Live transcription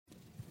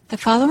The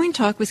following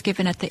talk was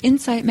given at the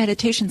Insight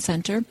Meditation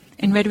Center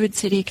in Redwood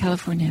City,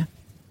 California.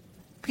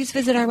 Please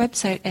visit our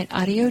website at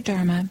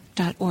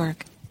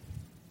audiodharma.org.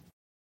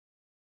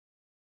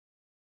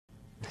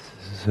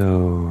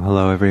 So,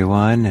 hello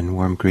everyone and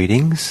warm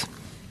greetings.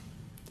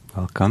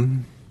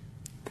 Welcome.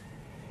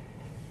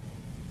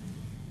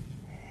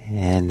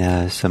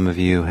 And some of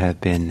you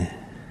have been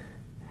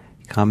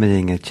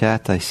commenting in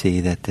chat. I see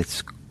that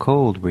it's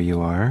cold where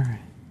you are.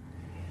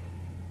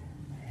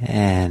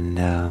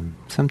 And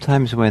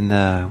sometimes when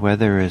the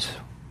weather is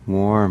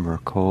warm or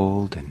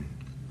cold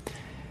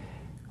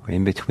or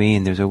in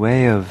between, there's a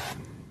way of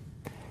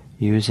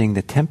using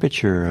the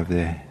temperature of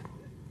the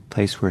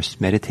place we're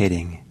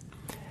meditating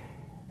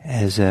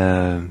as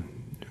a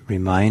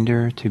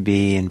reminder to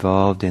be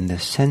involved in the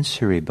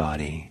sensory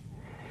body,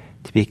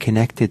 to be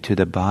connected to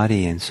the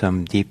body in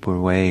some deeper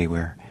way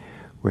where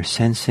we're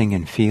sensing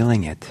and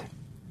feeling it.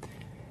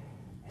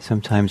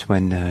 Sometimes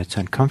when it's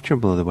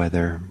uncomfortable, the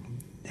weather,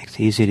 it's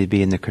easy to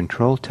be in the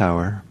control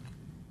tower,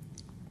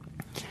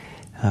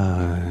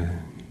 a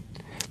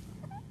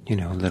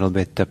little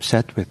bit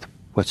upset with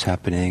what's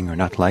happening or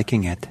not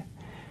liking it.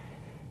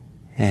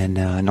 And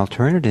an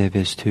alternative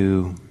is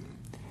to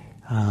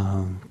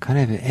kind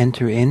of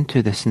enter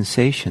into the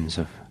sensations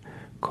of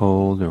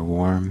cold or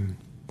warm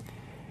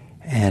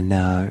and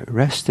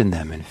rest in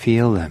them and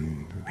feel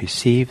them,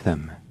 receive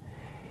them.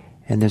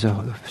 And there's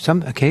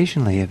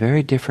occasionally a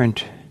very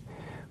different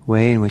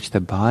way in which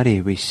the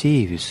body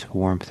receives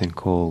warmth and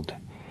cold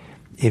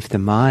if the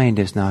mind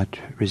is not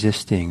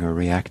resisting or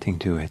reacting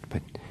to it,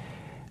 but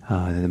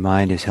the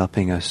mind is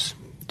helping us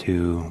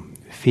to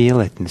feel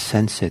it and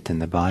sense it in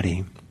the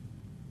body.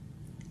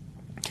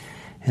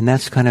 And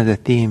that's kind of the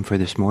theme for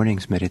this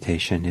morning's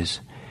meditation, is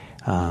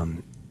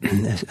kind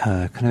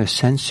of a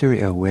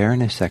sensory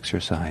awareness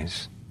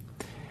exercise,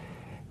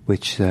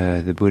 which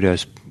the Buddha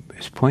is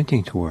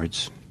pointing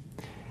towards.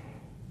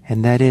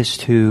 And that is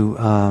to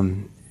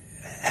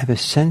have a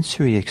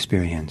sensory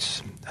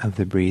experience of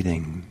the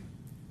breathing.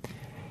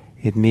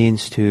 It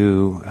means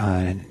to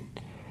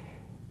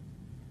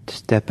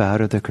step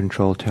out of the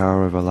control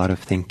tower of a lot of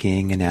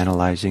thinking and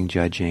analyzing,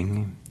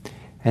 judging,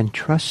 and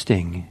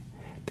trusting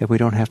that we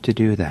don't have to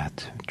do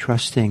that.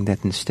 Trusting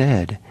that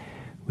instead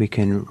we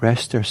can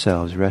rest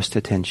ourselves, rest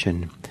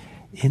attention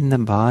in the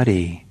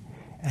body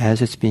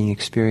as it's being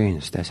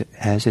experienced,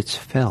 as it's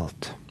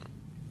felt,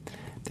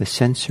 the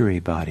sensory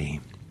body.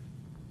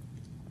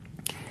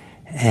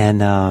 And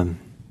not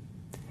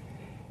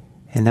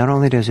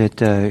only does it,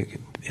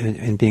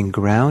 in being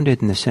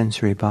grounded in the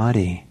sensory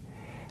body,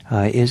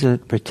 is a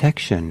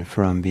protection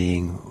from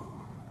being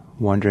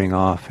wandering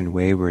off in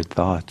wayward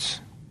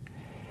thoughts.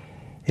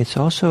 It's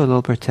also a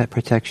little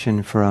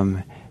protection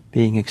from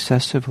being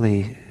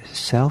excessively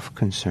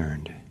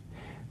self-concerned,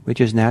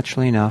 which is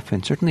naturally enough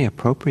and certainly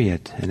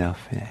appropriate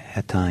enough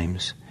at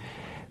times,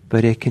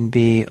 but it can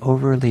be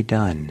overly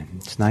done.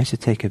 It's nice to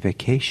take a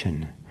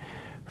vacation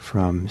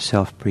from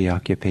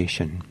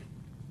self-preoccupation.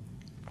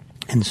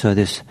 And so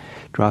this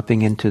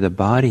dropping into the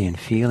body and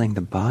feeling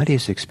the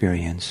body's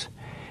experience,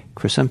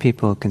 for some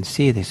people can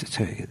see this,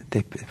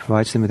 it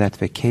provides them with that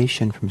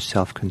vacation from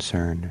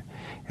self-concern,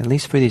 at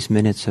least for these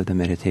minutes of the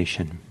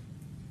meditation.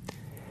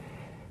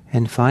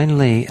 And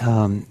finally,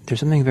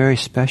 there's something very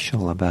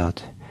special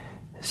about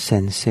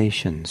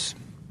sensations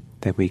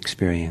that we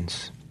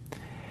experience.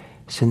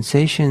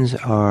 Sensations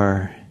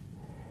are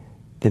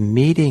the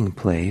meeting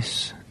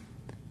place,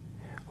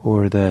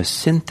 or the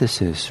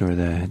synthesis, or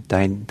the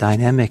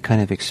dynamic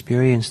kind of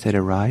experience that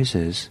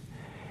arises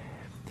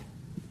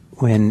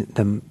when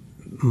the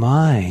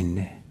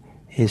mind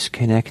is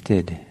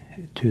connected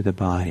to the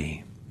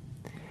body.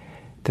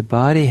 The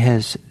body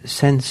has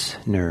sense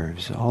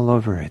nerves all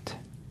over it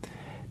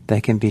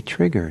that can be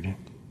triggered,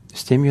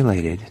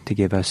 stimulated to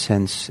give us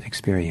sense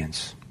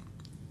experience.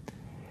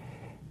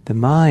 The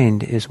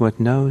mind is what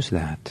knows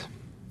that.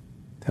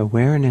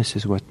 Awareness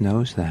is what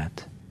knows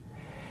that.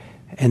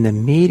 And the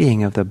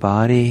meeting of the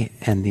body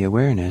and the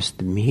awareness,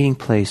 the meeting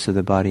place of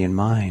the body and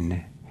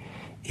mind,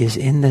 is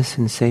in the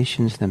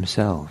sensations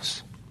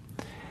themselves.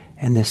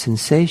 And the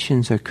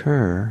sensations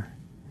occur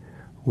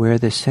where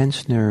the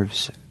sense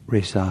nerves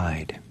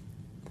reside.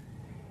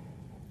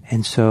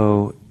 And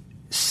so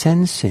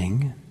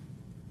sensing,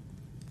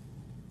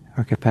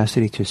 our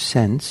capacity to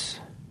sense,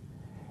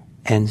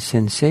 and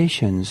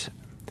sensations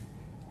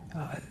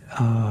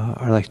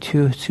are like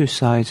two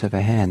sides of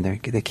a hand.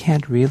 They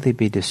can't really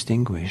be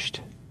distinguished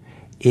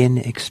in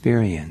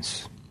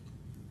experience.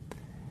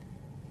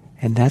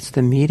 And that's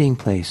the meeting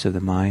place of the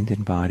mind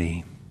and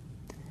body.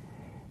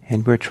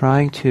 And we're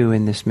trying to,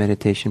 in this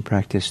meditation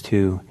practice,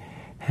 to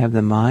have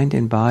the mind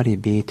and body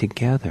be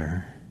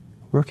together,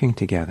 working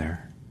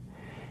together.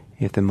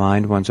 If the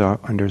mind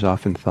wanders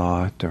off in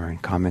thought or in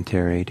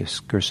commentary,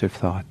 discursive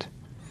thought,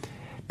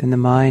 then the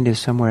mind is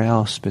somewhere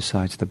else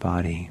besides the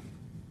body.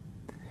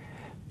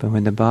 But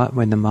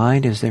when the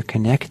mind is there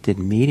connected,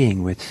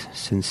 meeting with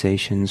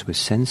sensations, with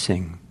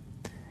sensing,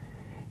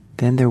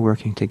 then they're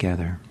working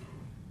together.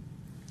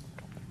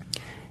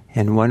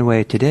 And one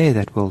way today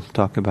that we'll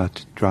talk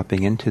about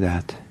dropping into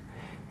that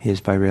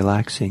is by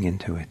relaxing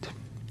into it.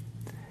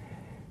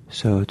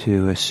 So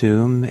to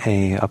assume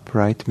a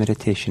upright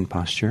meditation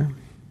posture,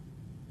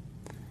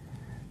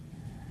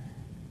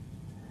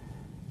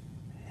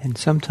 and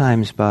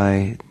sometimes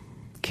by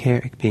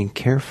being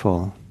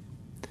careful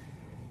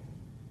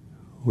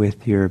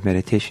with your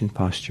meditation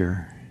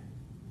posture,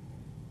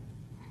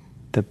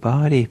 the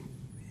body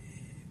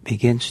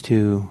begins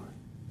to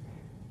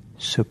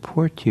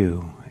support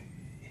you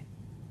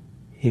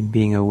in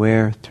being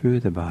aware through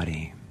the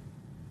body.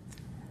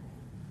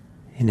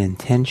 An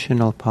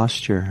intentional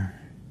posture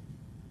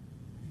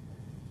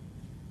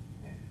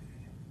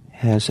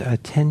has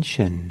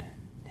attention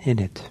in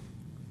it.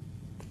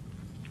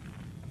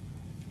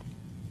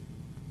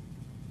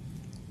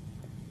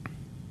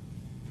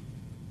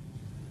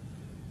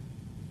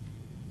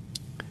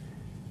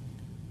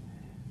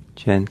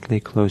 Gently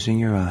closing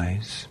your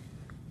eyes.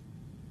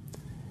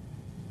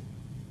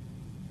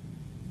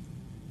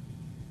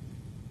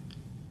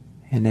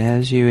 And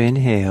as you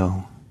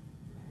inhale,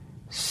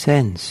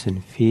 sense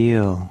and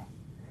feel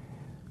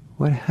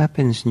what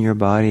happens in your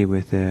body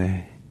with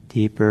a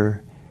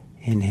deeper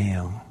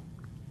inhale.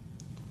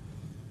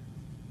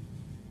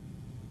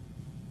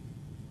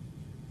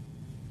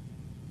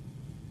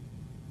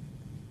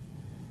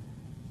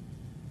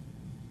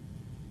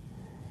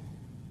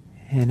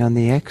 And on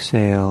the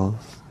exhale,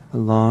 a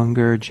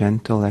longer,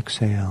 gentle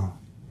exhale,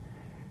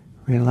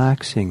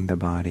 relaxing the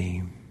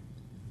body.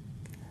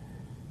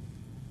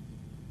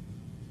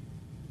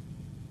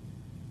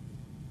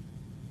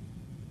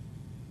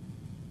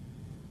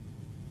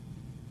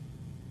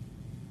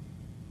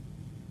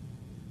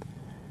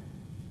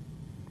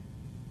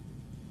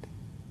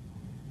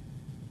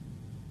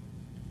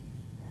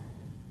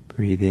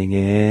 Breathing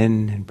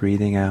in and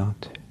breathing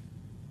out.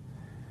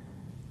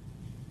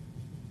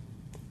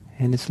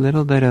 And it's a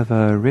little bit of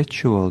a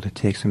ritual to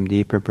take some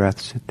deeper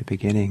breaths at the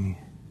beginning.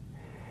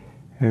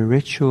 A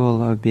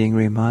ritual of being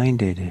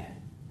reminded,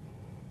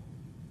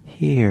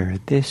 here,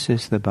 this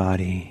is the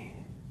body.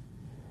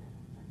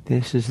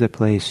 This is the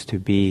place to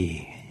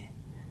be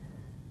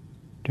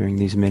during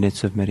these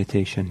minutes of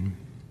meditation.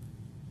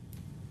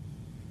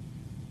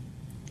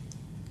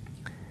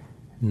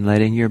 And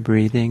letting your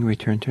breathing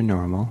return to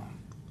normal.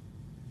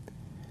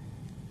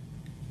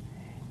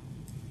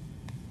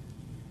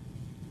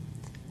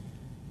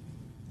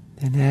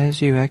 And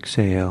as you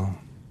exhale,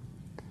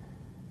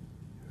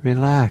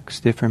 relax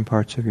different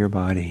parts of your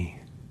body.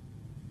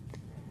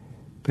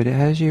 But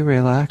as you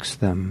relax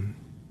them,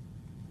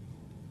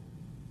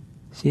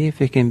 see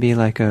if it can be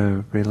like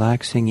a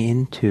relaxing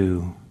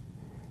into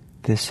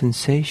the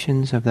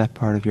sensations of that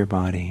part of your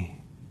body.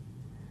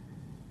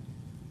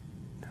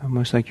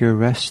 Almost like you're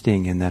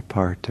resting in that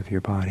part of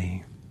your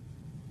body.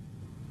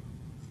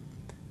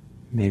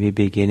 Maybe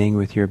beginning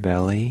with your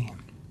belly.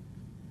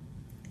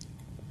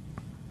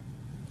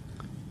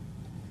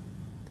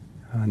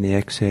 On the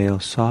exhale,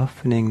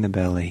 softening the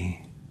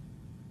belly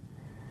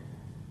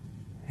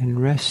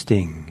and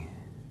resting.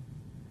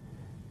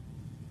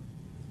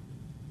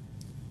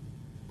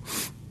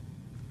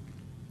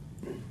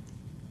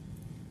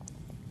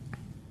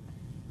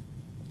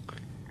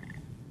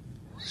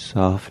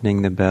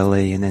 Softening the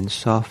belly and then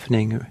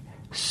softening,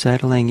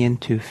 settling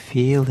into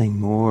feeling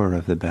more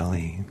of the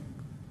belly.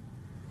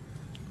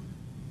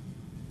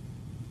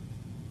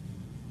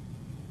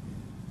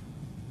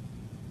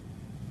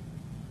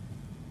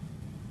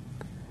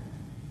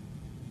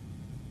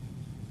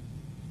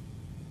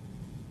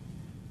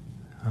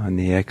 On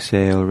the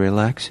exhale,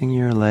 relaxing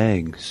your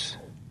legs,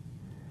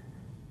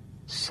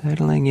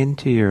 settling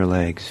into your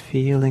legs,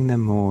 feeling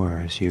them more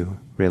as you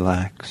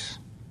relax.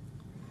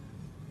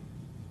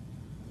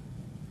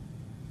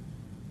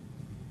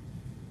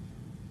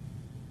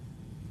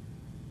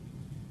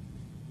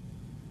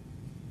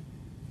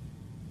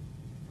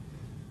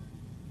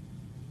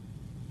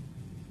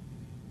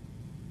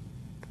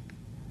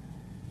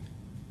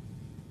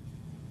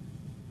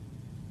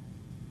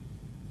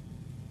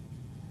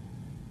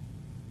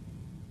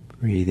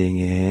 Breathing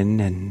in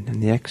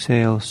and the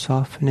exhale,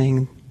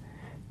 softening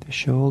the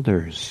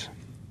shoulders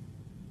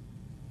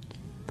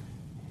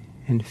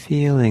and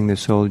feeling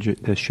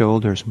the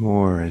shoulders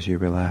more as you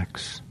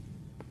relax.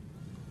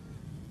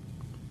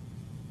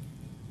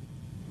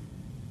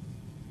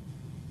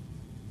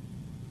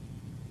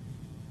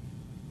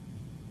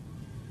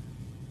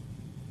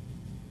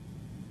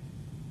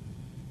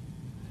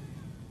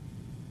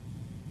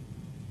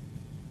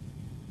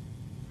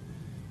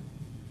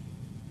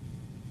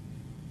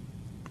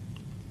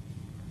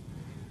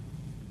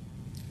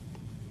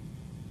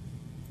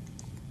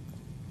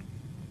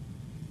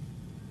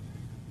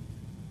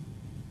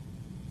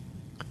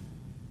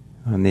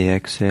 On the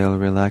exhale,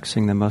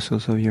 relaxing the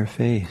muscles of your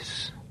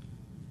face.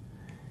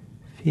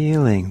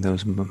 Feeling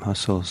those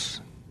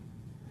muscles.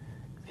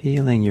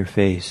 Feeling your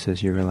face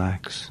as you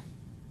relax.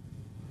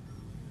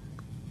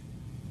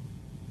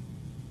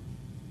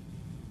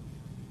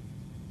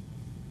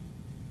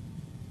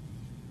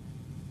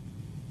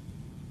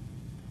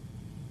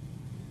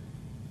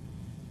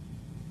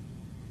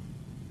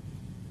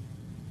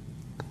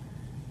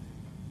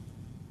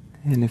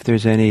 And if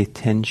there's any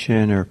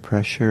tension or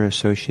pressure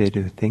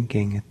associated with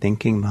thinking, a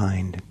thinking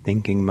mind, a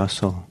thinking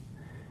muscle,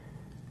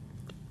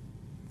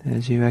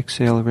 as you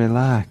exhale,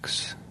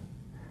 relax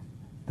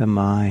the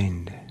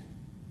mind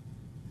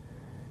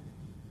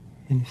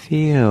and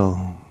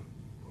feel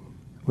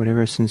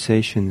whatever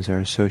sensations are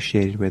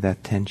associated with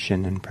that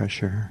tension and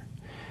pressure,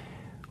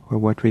 or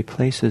what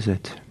replaces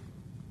it.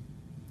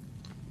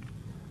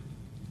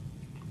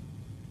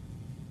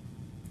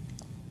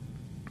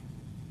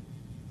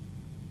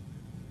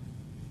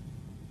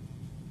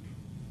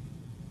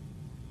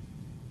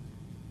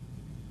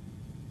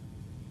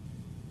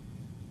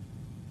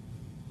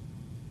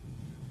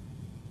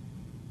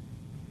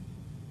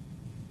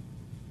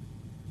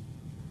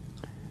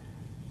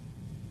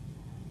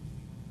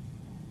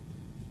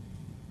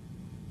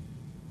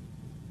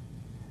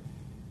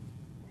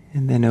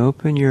 And then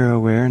open your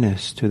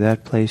awareness to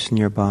that place in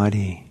your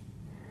body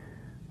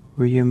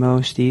where you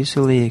most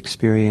easily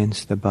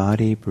experience the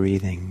body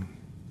breathing.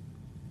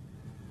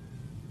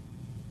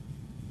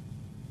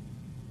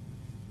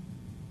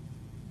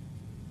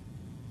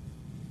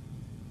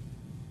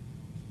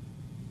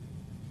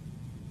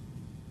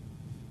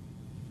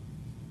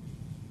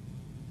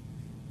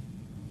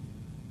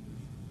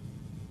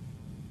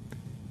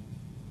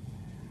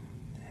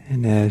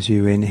 And as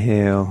you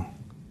inhale,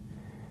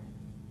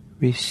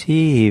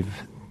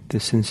 receive the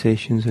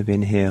sensations of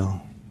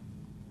inhale.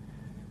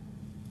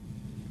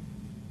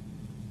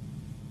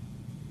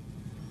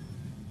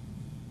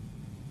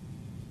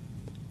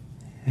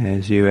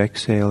 As you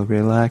exhale,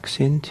 relax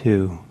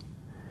into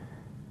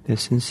the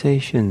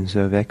sensations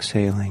of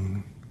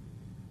exhaling.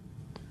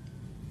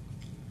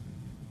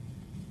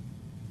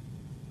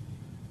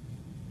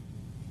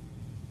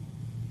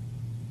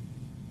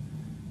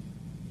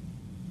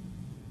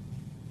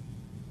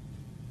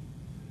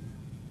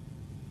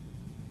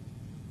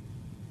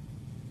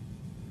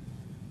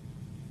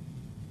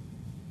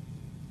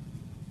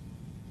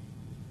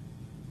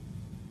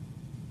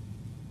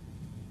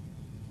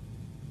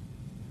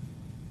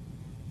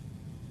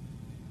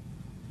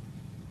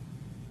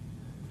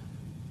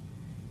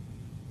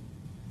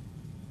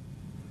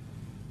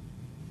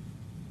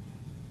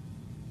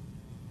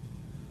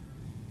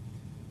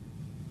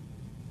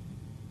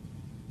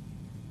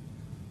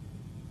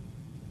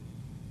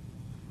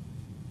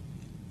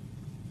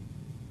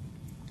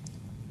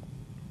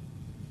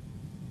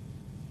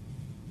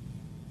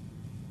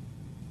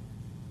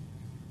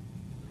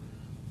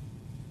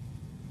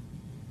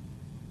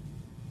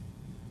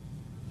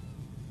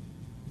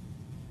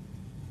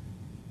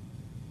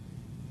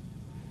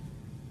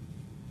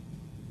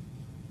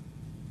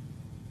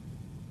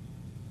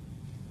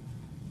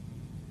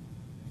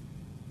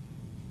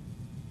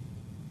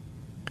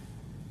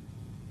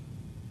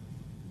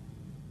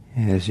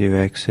 As you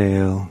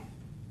exhale,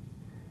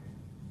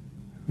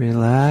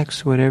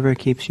 relax whatever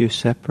keeps you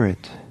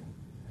separate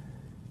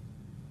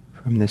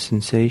from the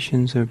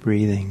sensations of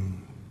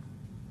breathing.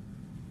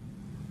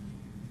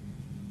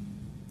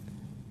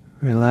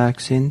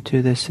 Relax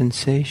into the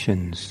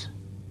sensations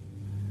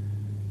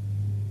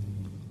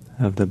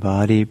of the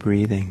body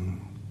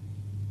breathing.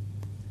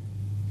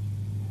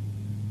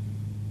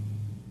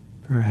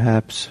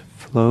 Perhaps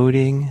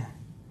floating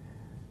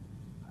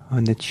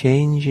on the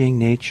changing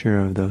nature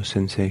of those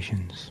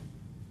sensations.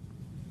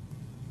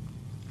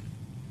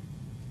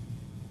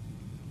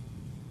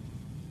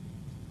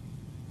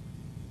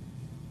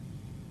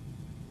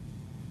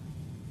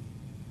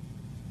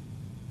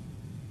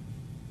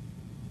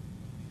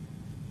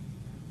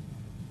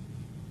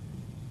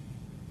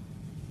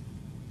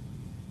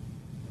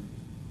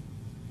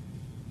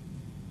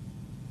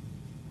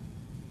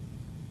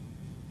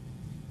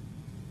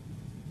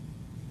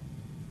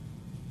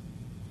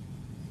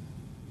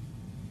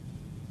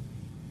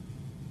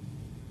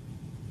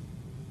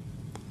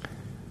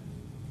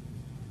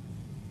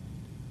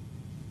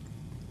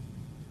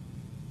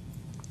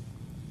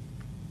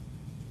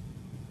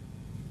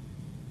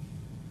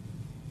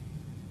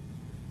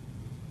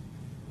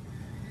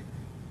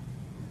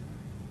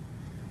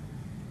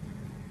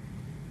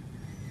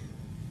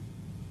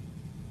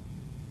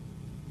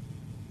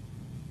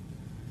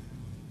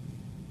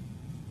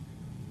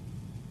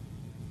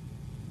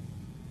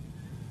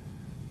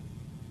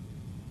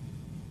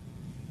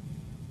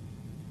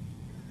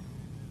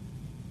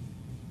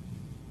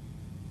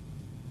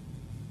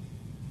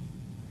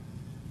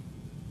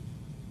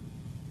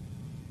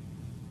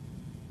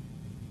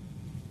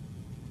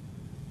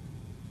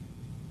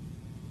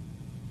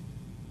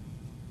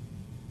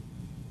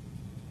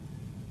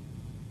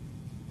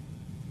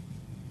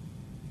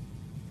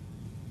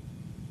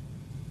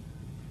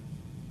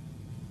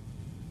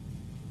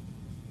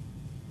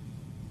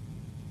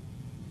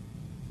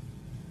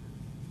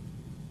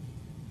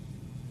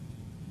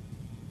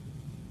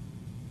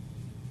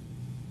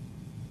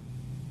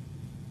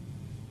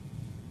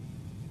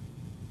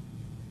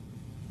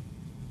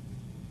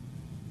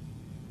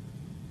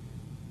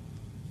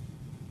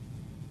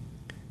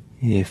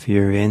 If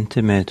you're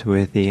intimate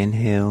with the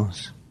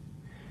inhales,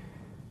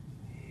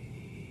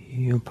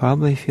 you'll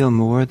probably feel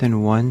more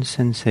than one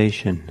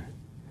sensation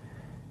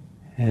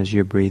as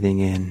you're breathing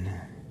in.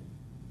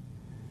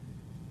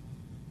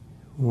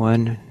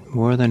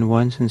 More than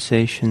one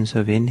sensations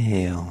of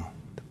inhale,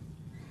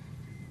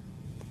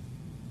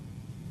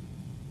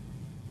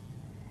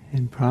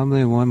 and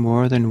probably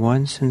more than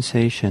one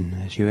sensation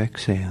as you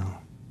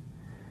exhale.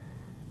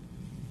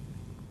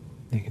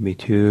 There can be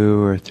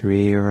 2 or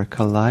 3 or a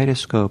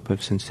kaleidoscope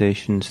of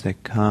sensations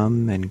that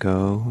come and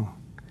go,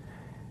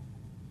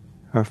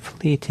 are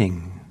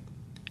fleeting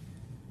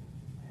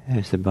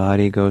as the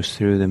body goes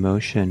through the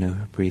motion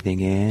of breathing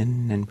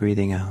in and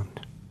breathing out.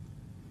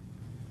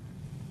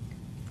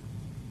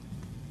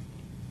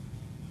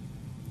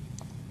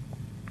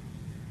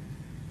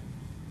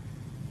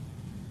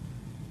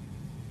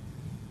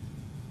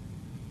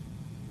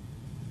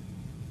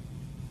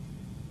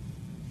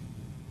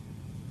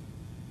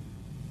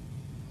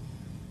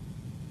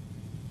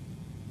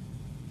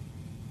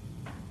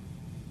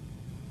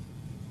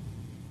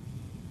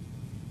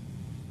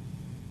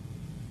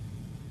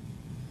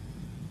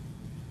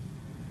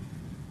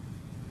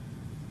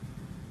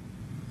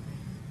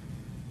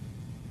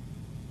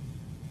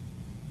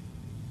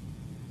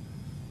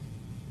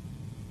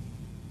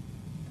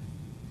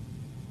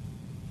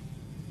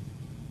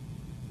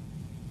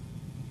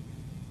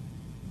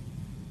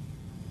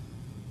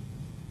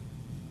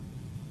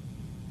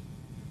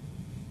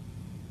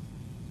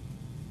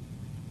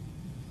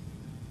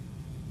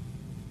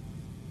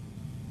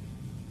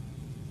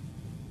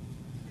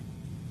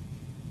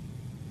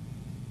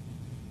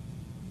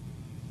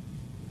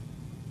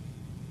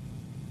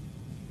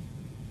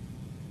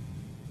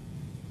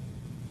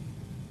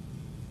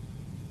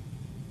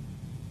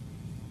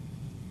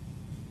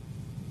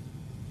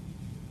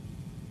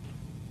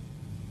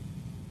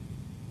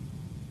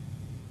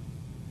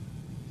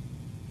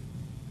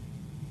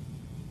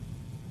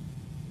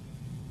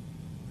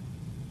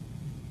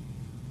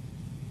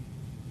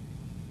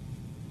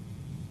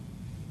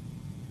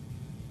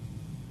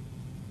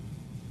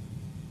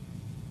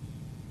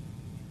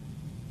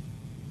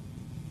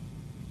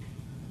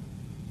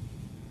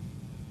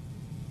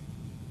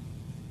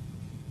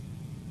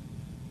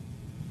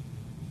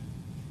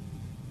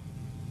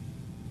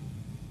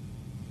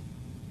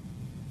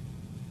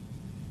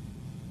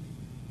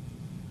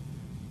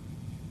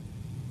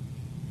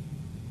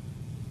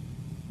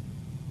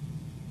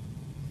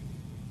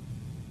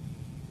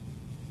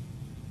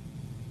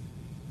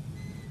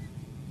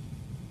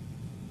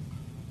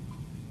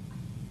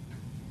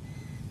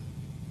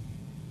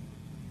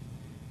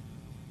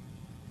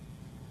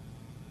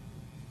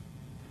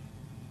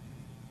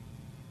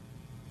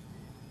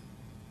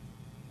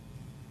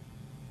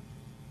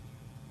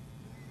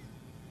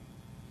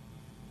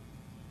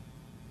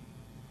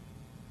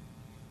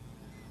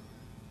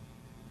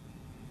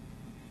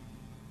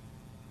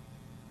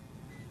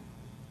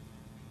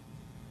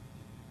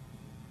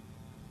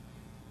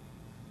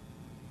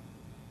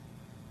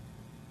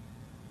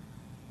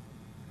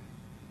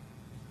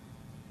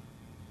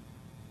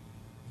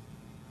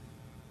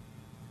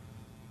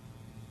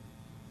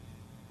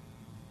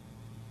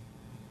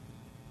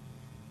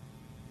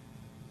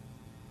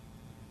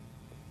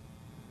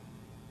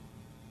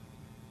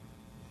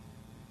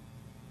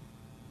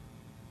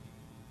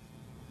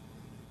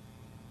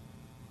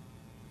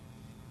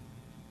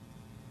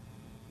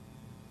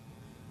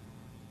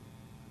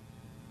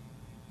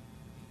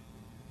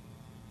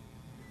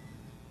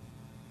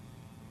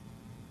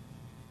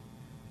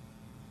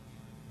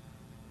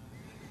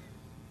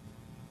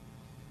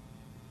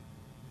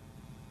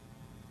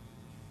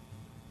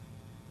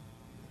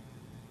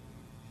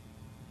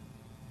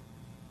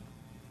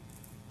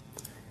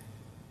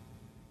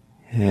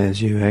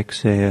 As you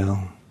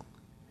exhale,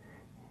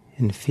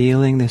 and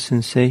feeling the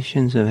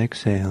sensations of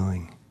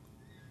exhaling,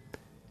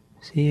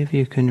 see if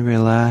you can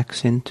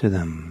relax into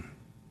them,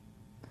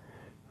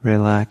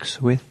 relax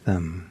with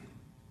them.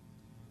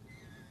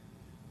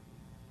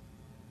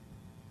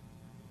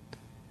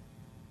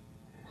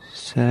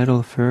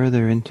 Settle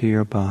further into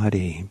your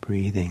body,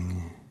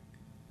 breathing.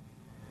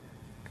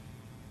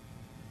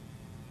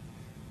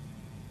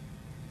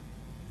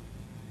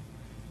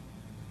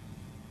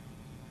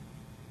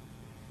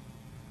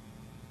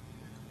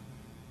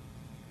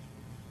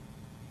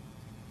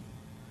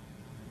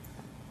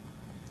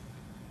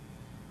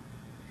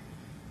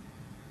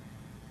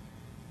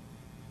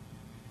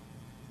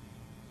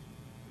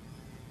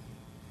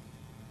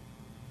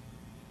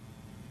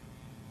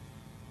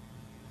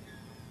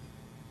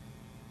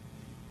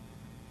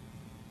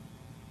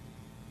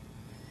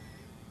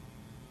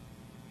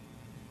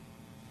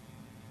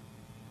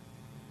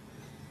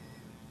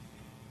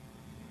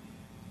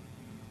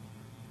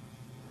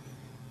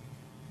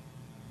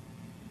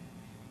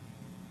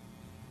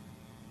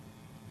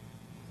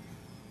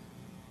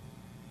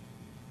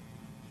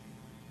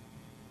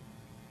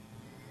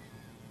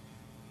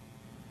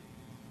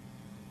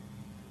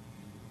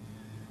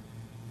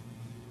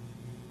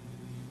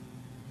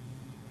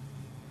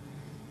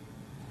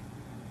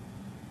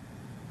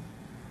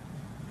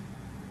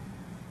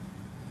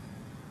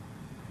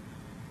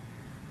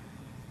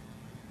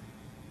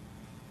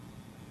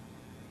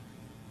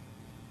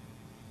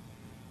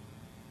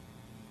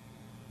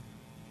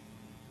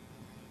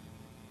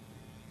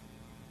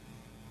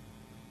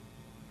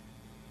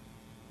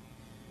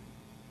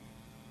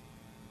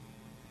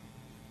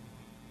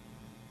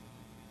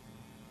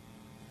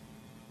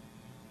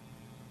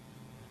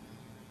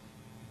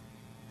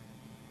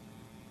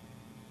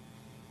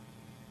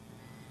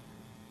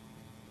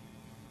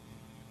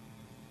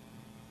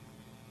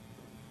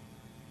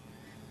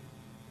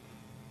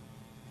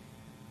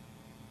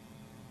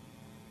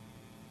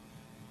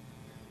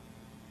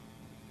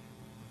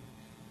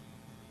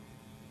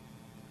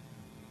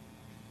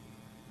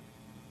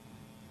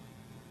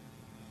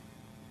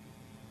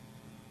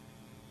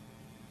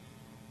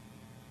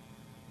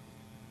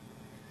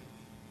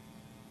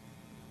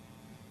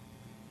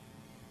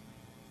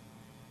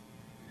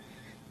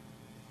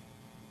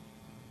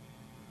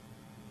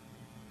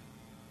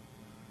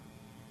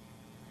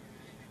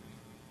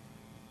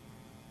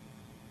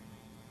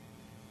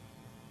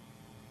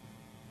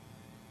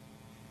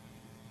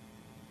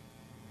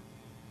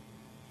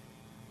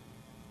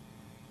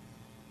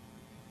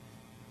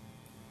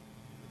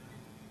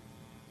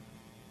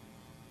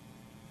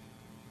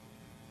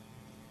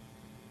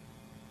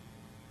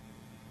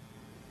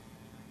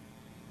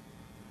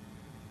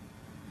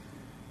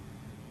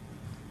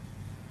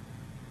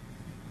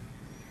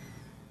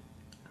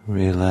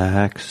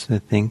 Relax the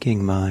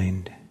thinking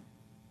mind.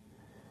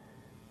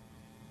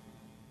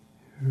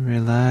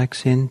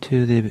 Relax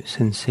into the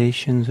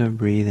sensations of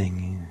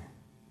breathing.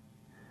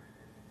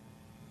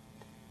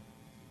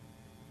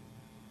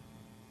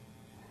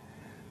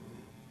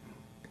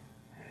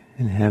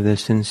 And have the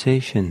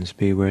sensations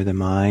be where the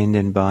mind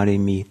and body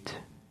meet,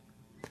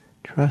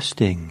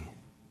 trusting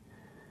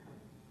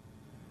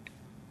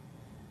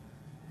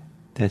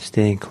that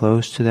staying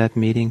close to that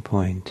meeting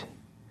point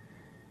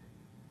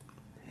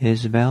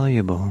is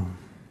valuable.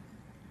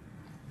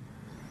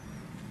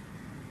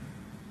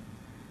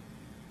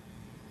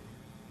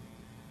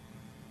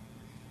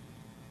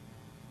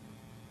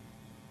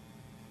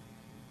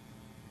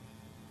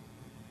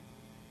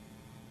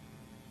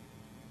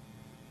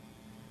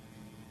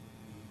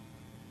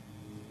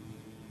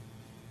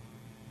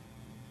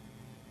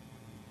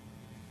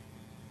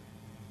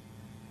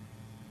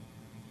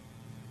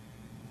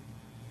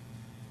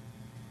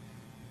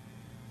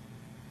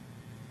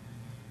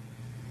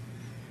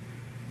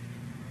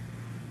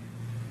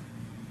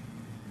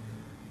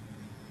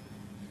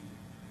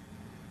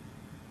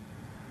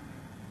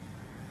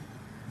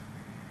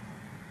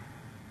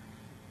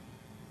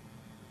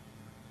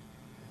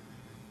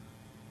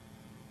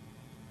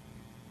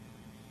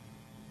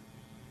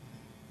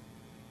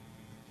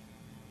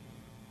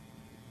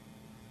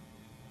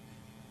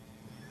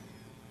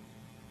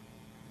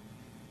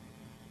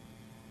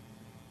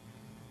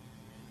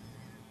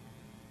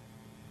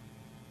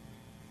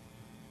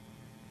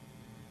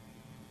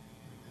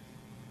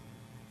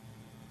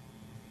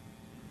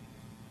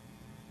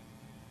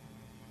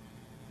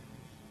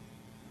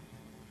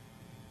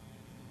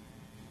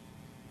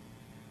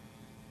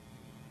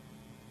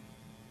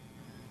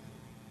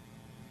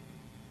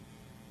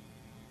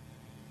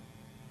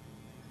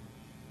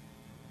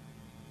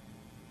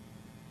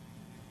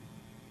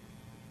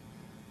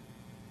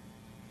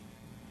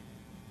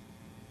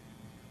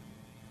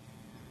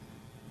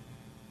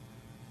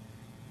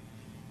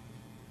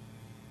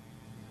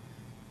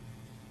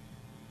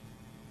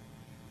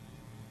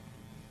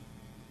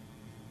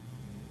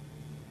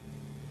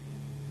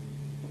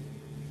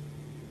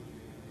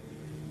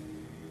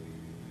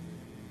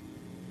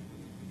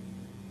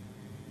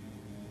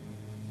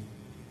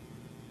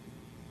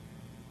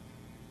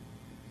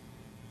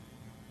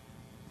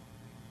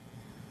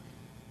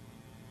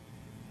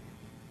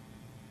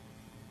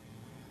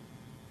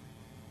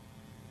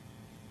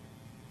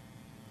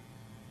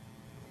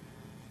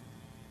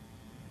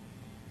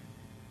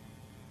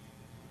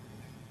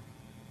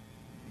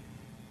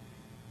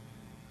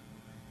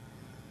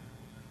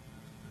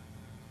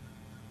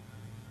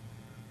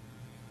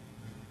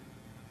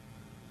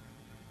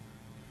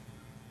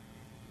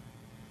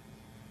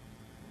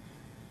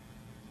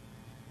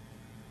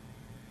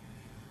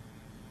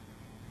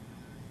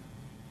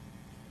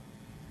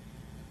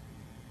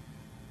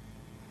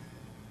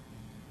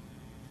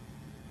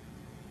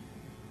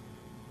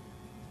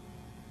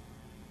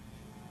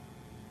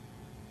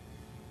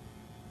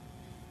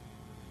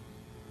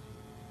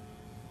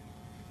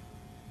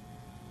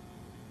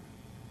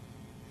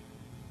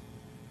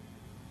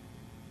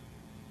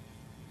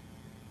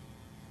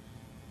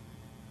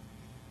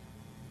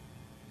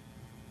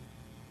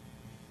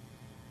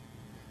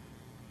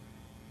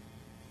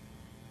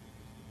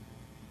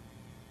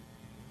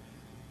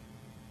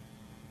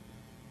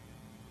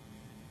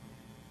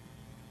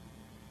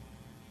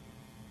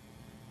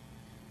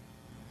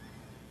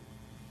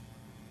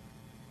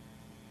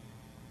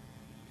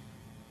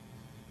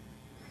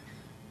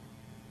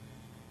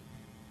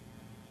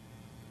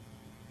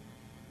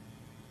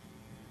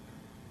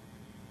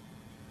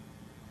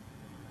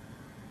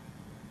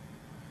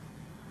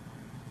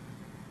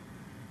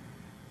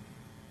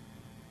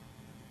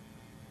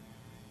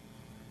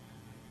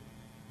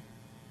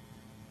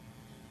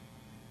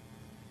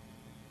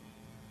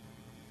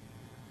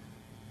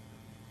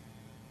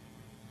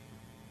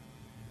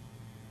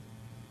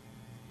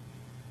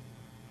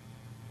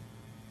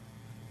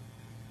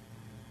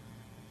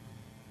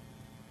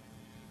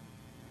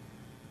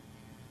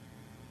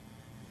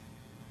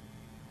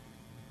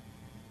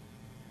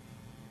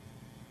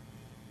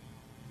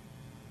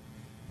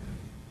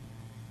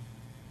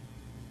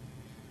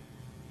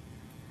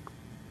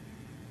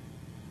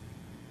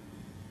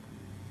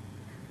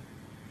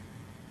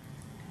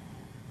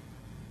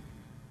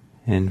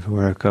 And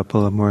for a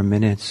couple of more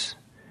minutes,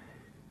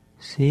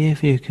 see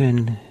if you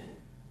can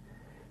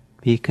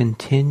be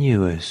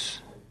continuous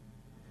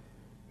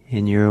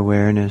in your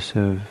awareness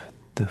of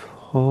the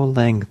whole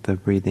length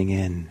of breathing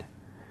in,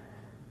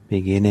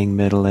 beginning,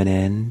 middle, and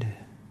end.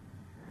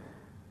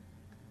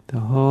 The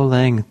whole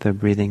length of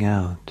breathing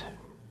out,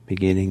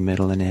 beginning,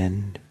 middle, and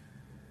end.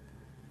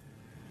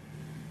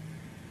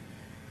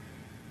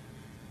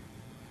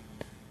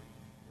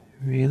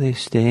 Really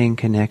staying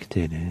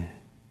connected,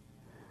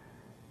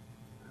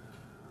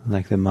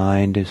 like the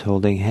mind is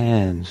holding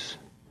hands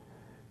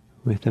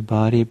with the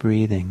body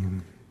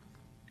breathing.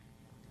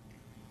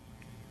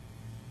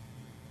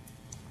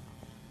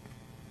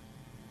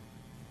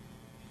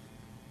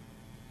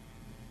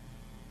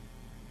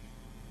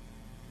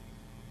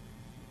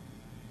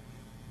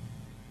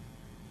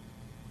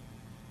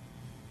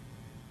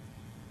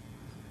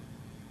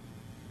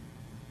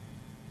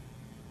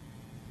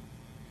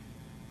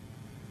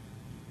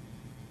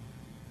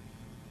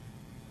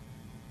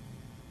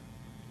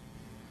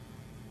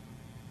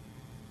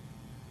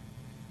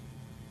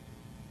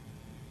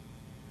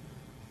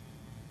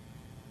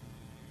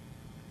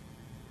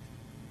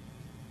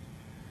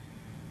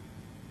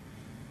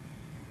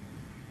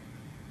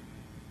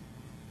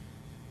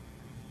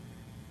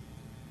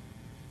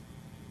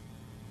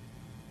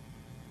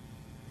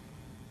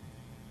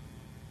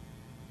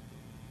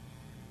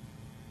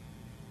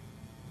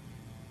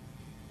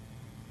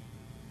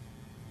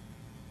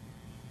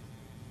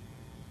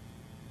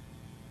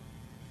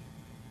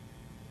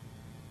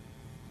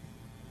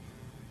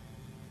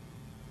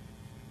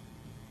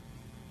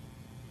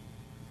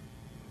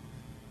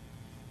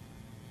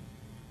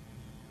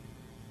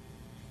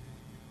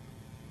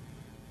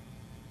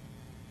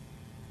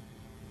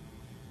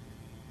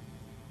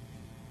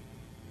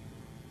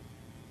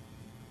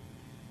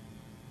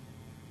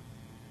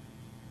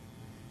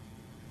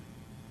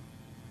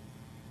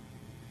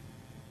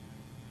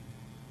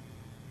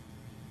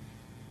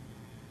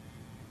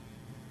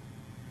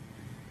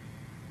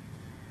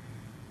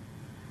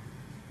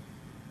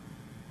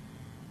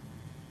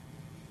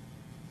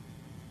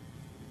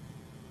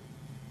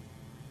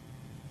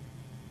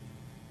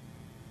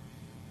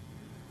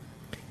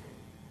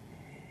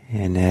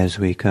 And as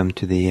we come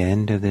to the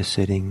end of this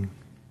sitting,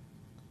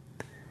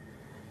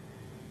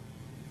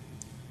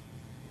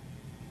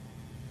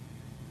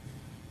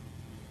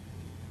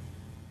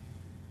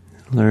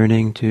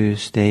 learning to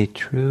stay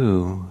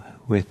true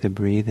with the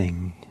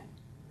breathing,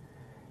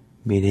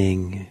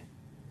 meaning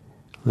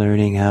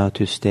learning how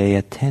to stay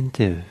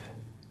attentive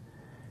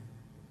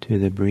to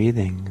the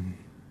breathing,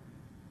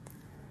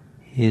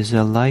 is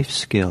a life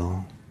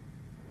skill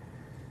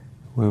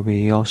where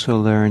we also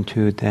learn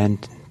to then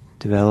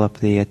develop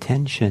the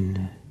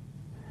attention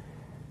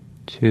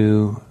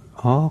to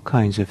all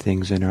kinds of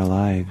things in our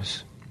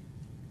lives,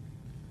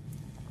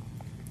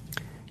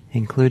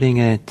 including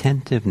an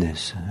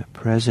attentiveness, a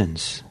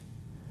presence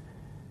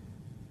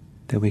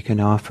that we can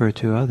offer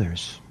to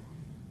others.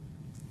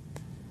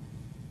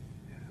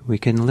 We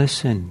can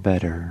listen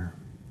better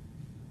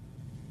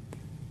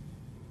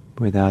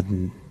without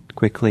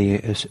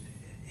quickly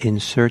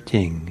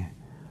inserting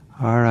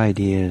our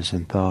ideas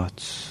and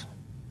thoughts.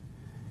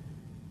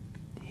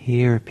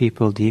 Hear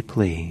people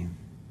deeply.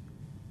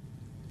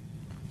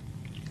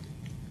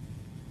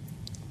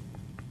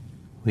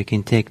 We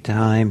can take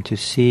time to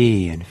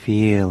see and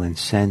feel and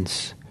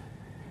sense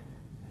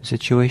the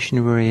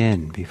situation we're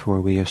in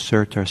before we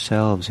assert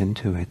ourselves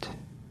into it.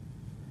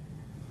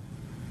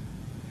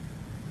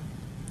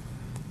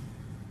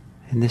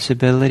 And this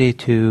ability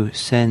to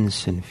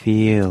sense and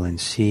feel and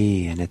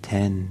see and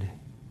attend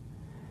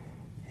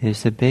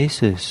is the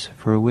basis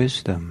for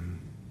wisdom,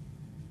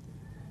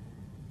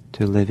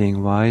 to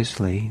living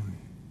wisely.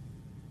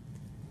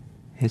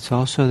 It's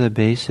also the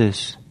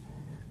basis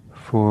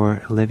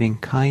for living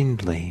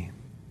kindly,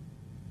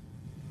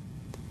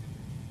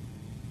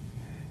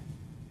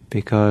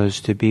 because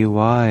to be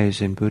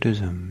wise in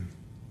Buddhism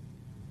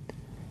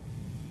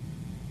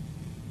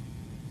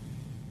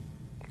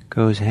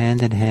goes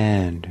hand in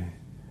hand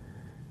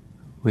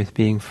with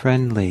being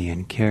friendly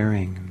and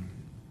caring.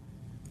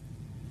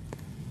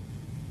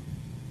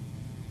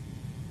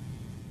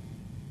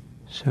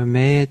 So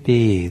may it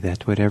be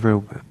that whatever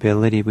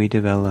ability we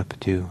develop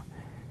to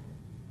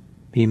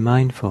be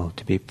mindful,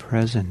 to be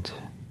present,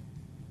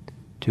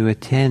 to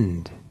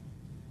attend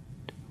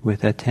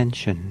with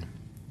attention,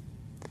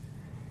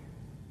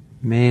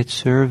 may it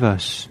serve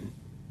us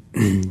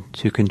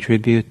to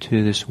contribute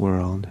to this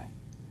world,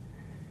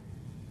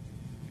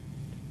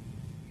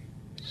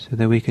 so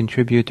that we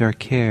contribute our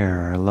care,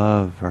 our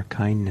love, our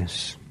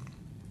kindness,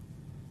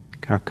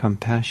 our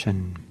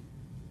compassion,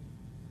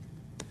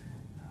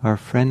 our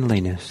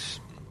friendliness,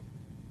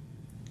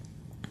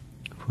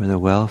 for the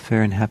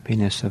welfare and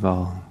happiness of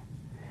all.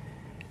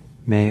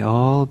 May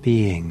all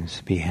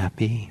beings be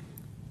happy.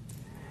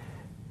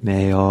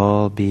 May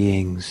all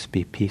beings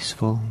be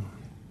peaceful.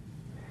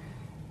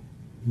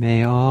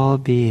 May all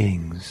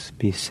beings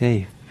be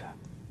safe.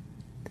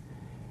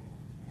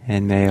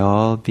 And may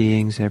all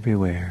beings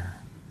everywhere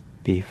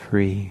be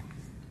free.